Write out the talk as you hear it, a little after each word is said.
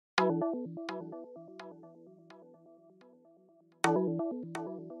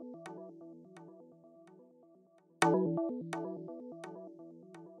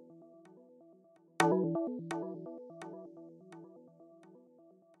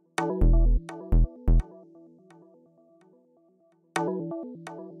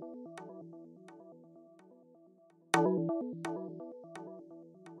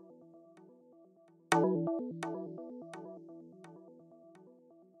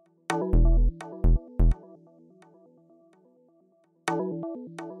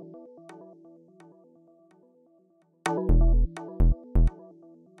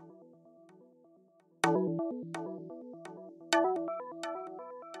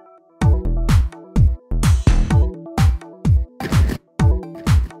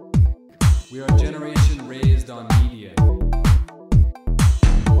We are a generation raised on media.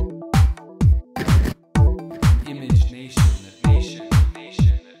 An image nation that nation.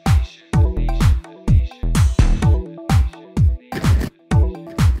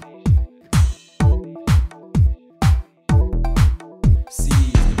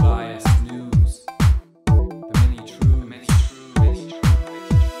 Sees the biased news. The many true.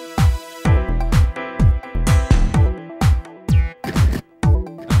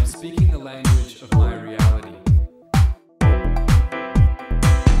 I'm speaking the language of my reality.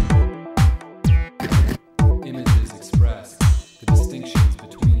 Images express the distinctions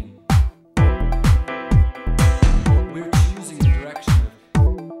between. We're choosing the direction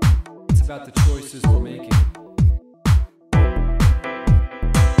of. It's about the choices we're making.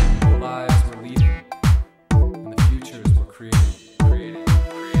 The lives we're leading. And the futures we're creating.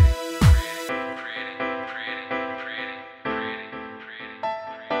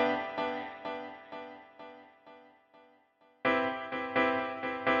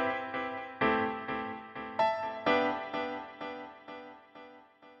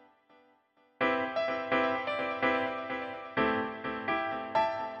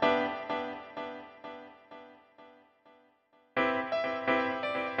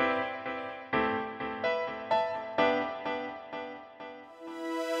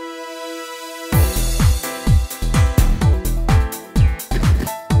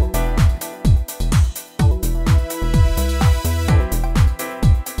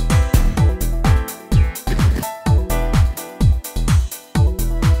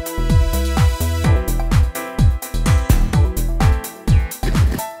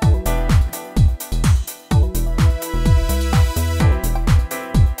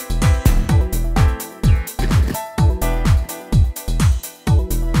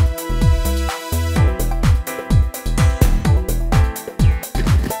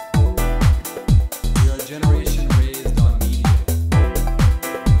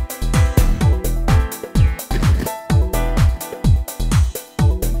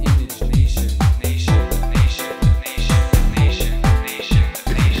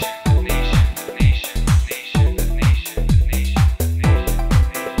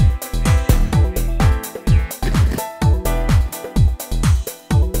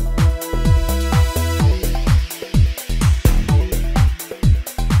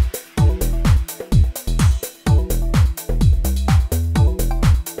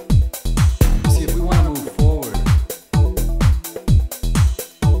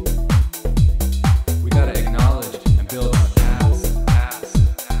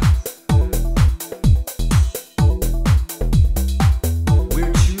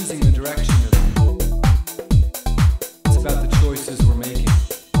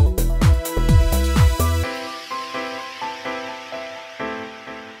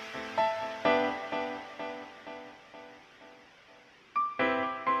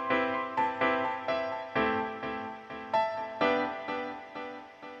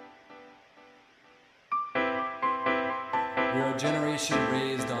 We are a generation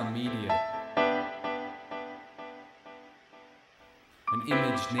raised on media. An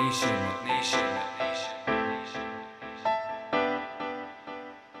image nation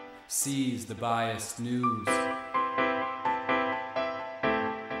sees the biased news. The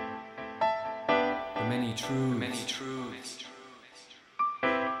many truths.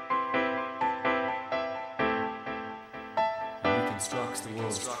 And reconstructs the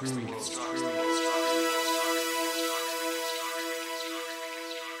world's truth.